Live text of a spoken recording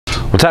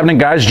What's happening,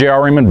 guys? JR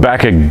Raymond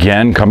back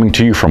again, coming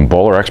to you from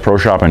BowlerX Pro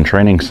Shop and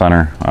Training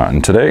Center.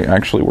 And today,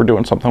 actually, we're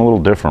doing something a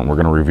little different. We're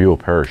going to review a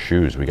pair of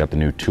shoes. We got the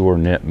new Tour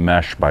Knit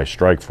Mesh by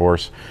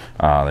Strikeforce,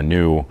 the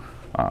new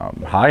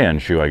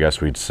high-end shoe, I guess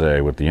we'd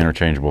say, with the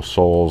interchangeable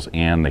soles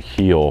and the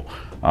heel,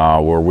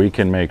 where we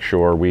can make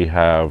sure we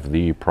have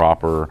the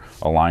proper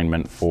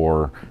alignment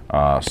for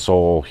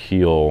sole,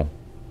 heel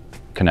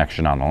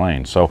connection on the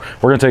lane. So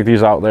we're going to take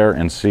these out there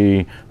and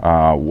see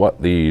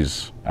what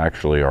these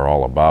actually are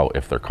all about,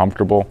 if they're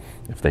comfortable,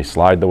 if they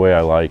slide the way I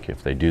like,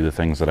 if they do the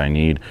things that I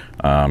need,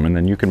 and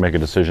then you can make a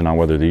decision on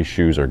whether these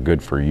shoes are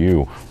good for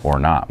you or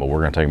not. But we're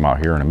going to take them out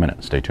here in a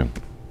minute. Stay tuned.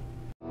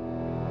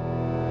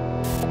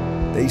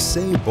 They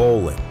say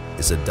bowling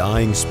is a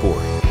dying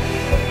sport.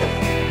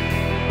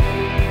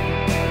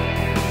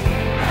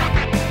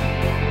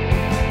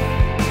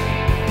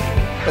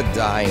 A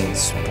dying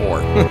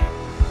sport.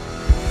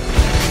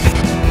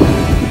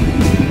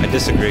 I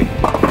disagree.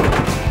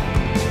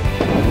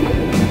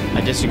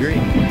 I disagree.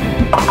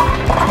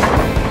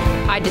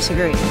 I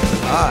disagree.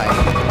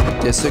 I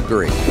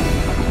disagree.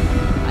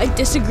 I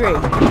disagree.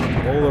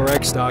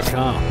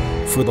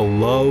 BowlerX.com for the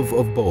love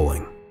of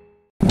bowling.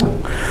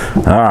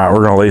 All right,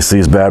 we're gonna lace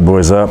these bad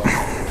boys up,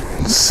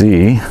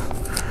 see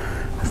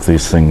if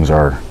these things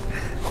are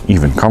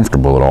even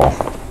comfortable at all.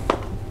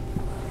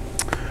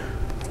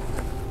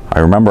 I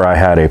remember I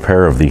had a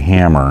pair of the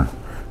Hammer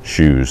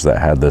shoes that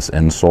had this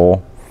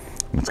insole.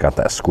 It's got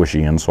that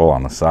squishy insole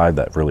on the side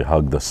that really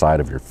hugged the side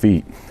of your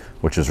feet,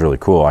 which is really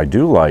cool. I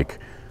do like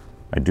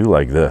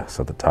this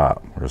at the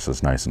top, where this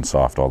is nice and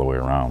soft all the way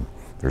around.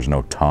 There's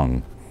no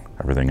tongue.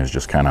 Everything is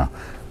just kind of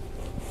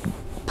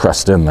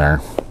pressed in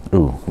there.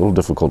 Ooh, a little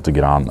difficult to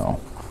get on though,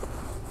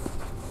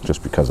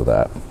 just because of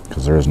that,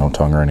 because there is no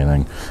tongue or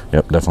anything.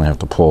 Yep, definitely have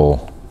to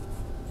pull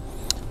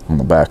on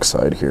the back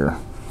side here.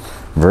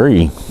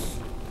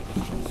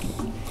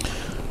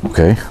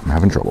 Okay, I'm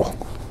having trouble.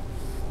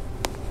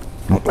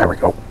 Oh, there we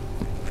go.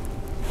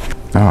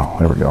 Oh,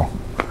 there we go. All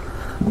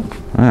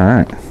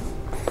right.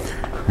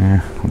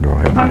 Yeah, we'll go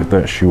ahead and get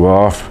that shoe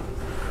off.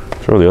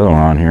 Throw the other one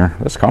on here.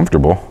 That's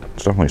comfortable.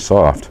 It's definitely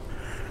soft,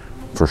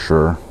 for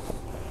sure.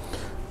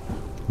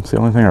 It's the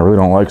only thing I really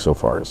don't like so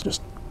far is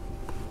just,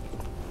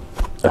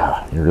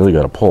 you really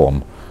got to pull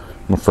them.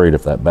 I'm afraid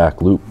if that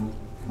back loop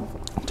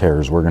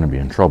tears, we're going to be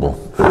in trouble.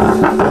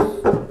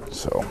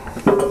 So,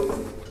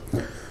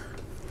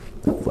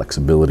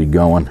 flexibility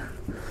going.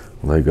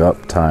 Leg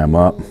up, tie them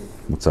up.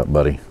 What's up,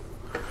 buddy?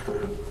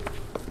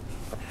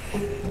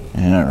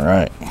 All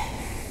right.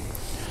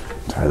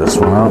 Tie this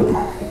one up.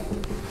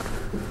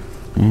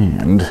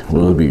 And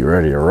we'll be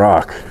ready to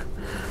rock.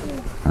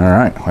 All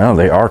right, well,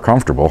 they are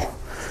comfortable.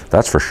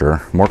 That's for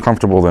sure. More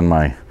comfortable than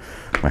my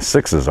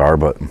sixes are,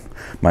 but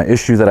my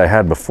issue that I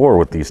had before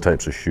with these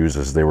types of shoes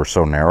is they were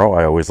so narrow.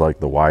 I always like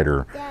the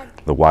wider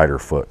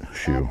foot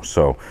shoe.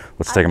 So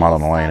let's take them out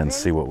on the lane and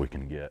see what we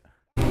can get.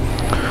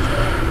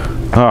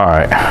 All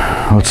right,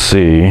 let's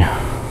see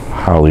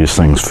how these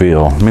things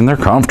feel. I mean, they're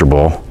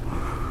comfortable.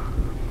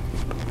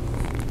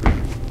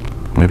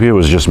 Maybe it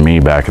was just me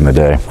back in the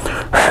day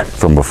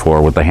from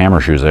before with the Hammer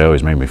shoes. They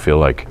always made me feel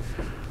like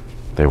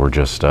they were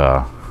just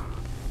a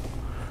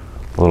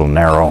little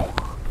narrow.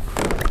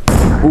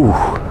 Ooh.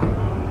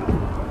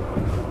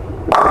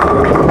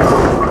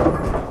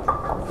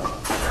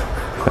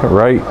 Is that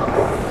right?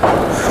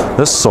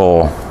 This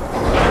sole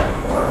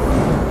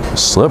is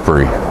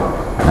slippery.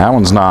 And that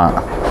one's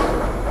not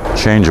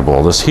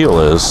changeable. This heel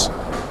is.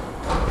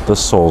 This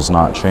sole's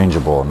not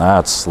changeable, and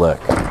that's slick.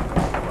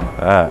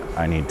 That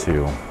I need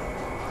to,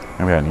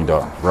 maybe I need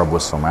to rub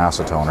with some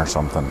acetone or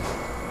something.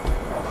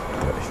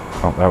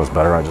 Oh, that was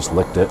better. I just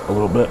licked it a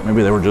little bit.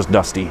 Maybe they were just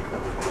dusty.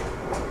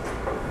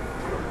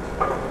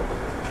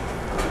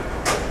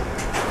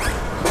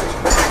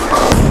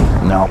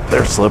 No,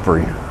 they're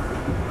slippery.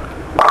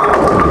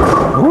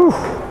 Woo.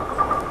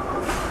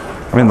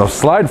 I mean, the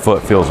slide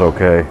foot feels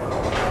okay.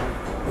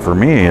 For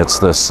me, it's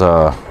this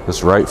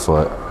this right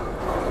foot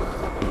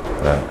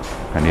that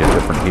I need a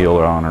different heel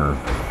on or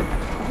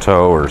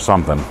toe or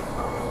something.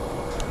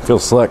 It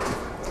feels slick.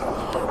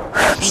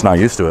 I'm just not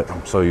used to it.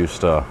 I'm so used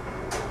to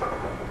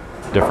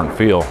different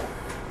feel.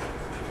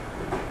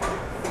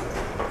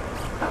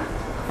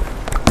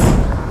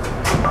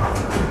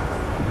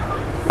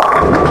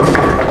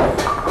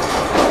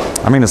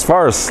 I mean, as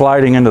far as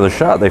sliding into the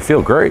shot, they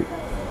feel great.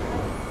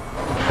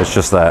 It's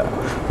just that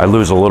I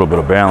lose a little bit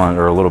of balance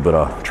or a little bit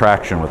of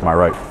traction with my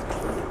right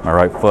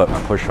foot.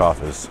 My push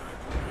off is,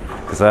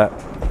 because that,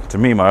 to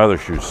me, my other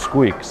shoes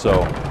squeak.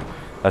 So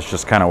that's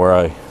just kind of where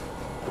I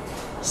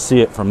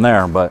see it from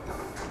there. But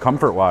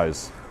comfort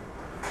wise,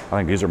 I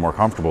think these are more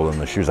comfortable than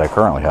the shoes I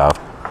currently have.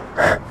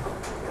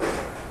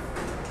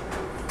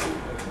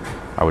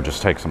 I would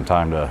just take some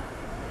time to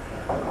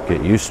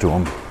get used to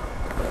them.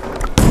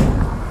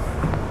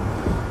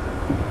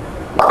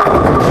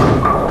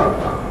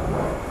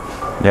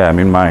 Yeah, I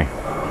mean,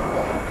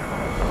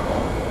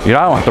 you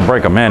don't have to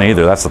break them in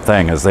either. That's the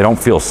thing, is they don't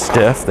feel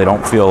stiff. They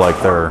don't feel like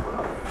they're,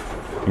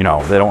 they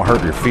don't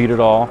hurt your feet at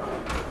all.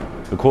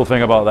 The cool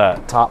thing about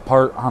that top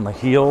part on the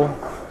heel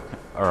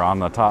or on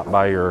the top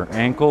by your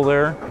ankle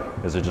there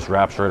is it just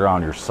wraps right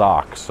around your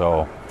sock,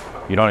 so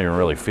you don't even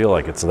really feel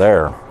like it's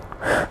there.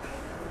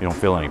 You don't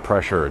feel any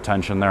pressure or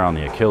tension there on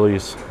the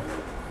Achilles.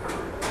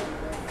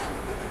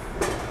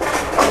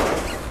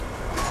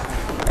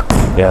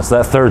 Yeah, it's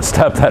that third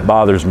step that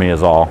bothers me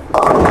is all.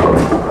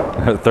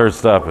 The third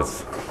step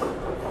is,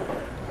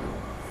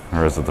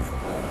 or is it the,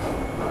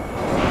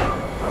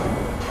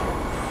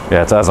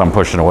 yeah, it's as I'm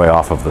pushing away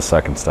off of the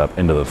second step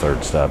into the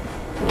third step.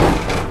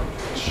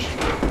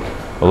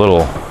 A little,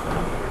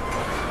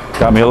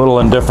 got me a little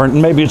indifferent,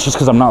 and maybe it's just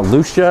because I'm not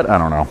loose yet, I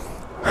don't know.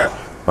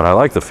 But I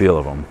like the feel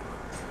of them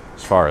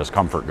as far as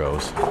comfort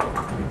goes.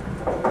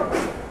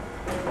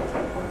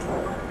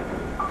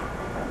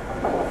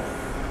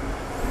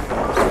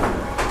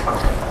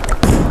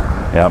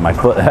 Yeah, my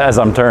foot, as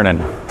I'm turning.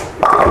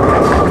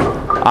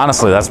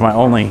 Honestly, that's my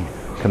only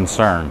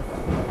concern.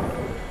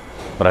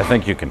 But I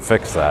think you can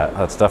fix that.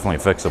 That's definitely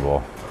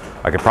fixable.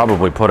 I could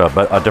probably put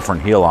a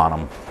different heel on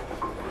them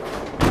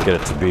and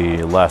get it to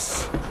be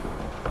less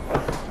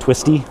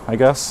twisty, I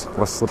guess.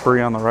 Less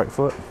slippery on the right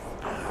foot.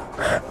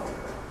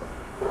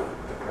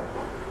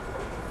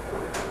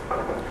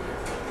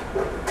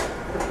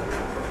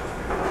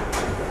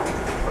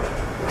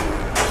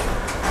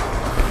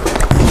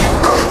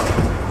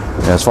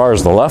 As far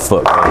as the left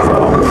foot goes,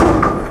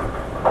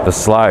 though, the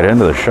slide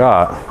into the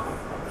shot,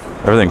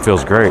 everything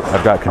feels great.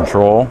 I've got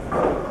control.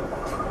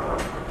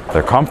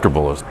 They're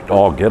comfortable as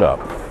all get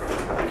up.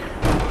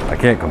 I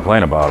can't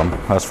complain about them,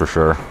 that's for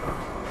sure.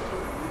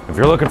 If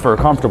you're looking for a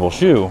comfortable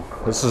shoe,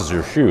 this is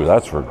your shoe,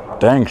 that's for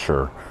dang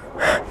sure.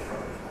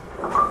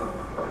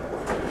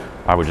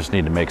 I would just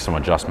need to make some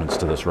adjustments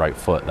to this right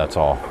foot, that's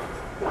all.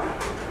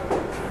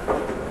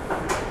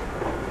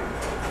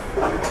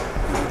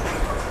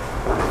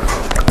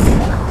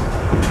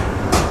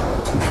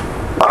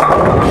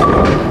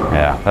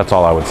 Yeah, that's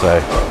all I would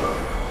say.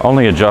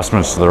 Only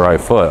adjustments to the right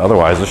foot.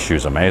 Otherwise, this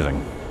shoe's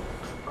amazing.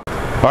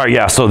 All right,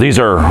 yeah, so these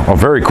are a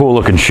very cool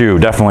looking shoe.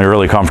 Definitely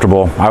really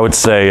comfortable. I would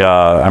say,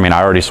 I mean,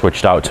 I already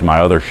switched out to my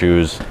other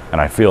shoes and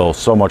I feel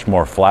so much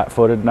more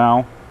flat-footed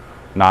now.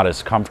 Not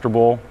as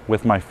comfortable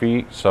with my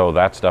feet. So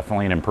that's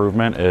definitely an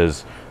improvement.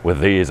 Is with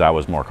these, I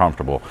was more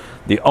comfortable.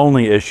 The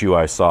only issue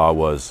I saw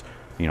was,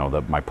 you know,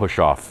 my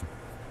push-off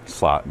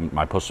slot,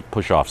 my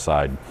push-off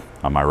side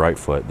on my right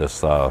foot.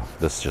 This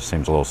just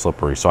seems a little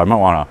slippery, so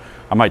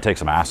I might take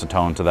some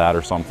acetone to that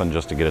or something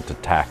just to get it to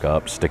tack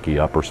up, sticky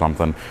up or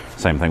something.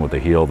 Same thing with the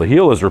heel. The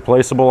heel is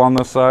replaceable on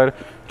this side,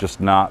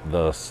 just not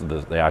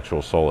the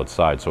actual solid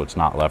side, so it's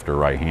not left or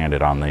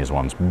right-handed on these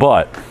ones.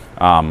 But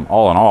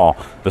all in all,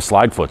 the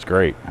slide foot's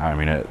great. I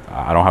mean,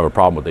 I don't have a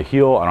problem with the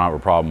heel. I don't have a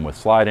problem with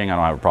sliding. I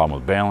don't have a problem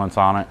with balance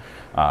on it.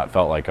 It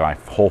felt like my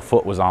whole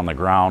foot was on the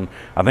ground.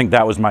 I think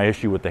that was my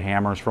issue with the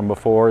hammers from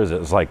before, is it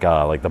was like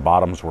the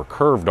bottoms were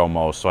curved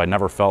almost, so I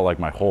never felt like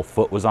my whole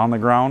foot was on the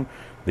ground.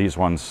 These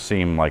ones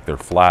seem like they're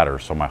flatter,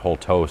 so my whole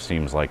toe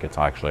seems like it's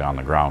actually on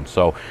the ground.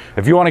 So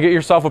if you want to get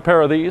yourself a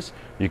pair of these,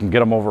 you can get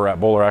them over at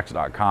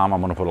BowlerX.com.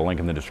 I'm going to put a link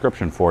in the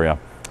description for you.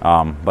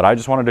 But I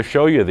just wanted to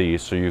show you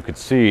these so you could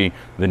see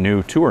the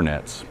new tour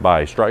knits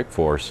by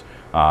Strikeforce.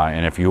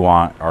 And if you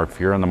want, or if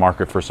you're in the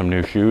market for some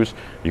new shoes,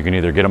 you can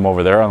either get them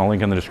over there on the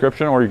link in the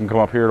description, or you can come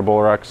up here to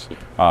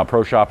BowlerX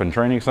Pro Shop and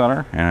Training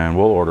Center, and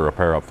we'll order a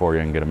pair up for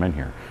you and get them in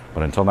here.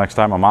 But until next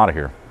time, I'm out of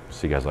here.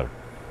 See you guys later.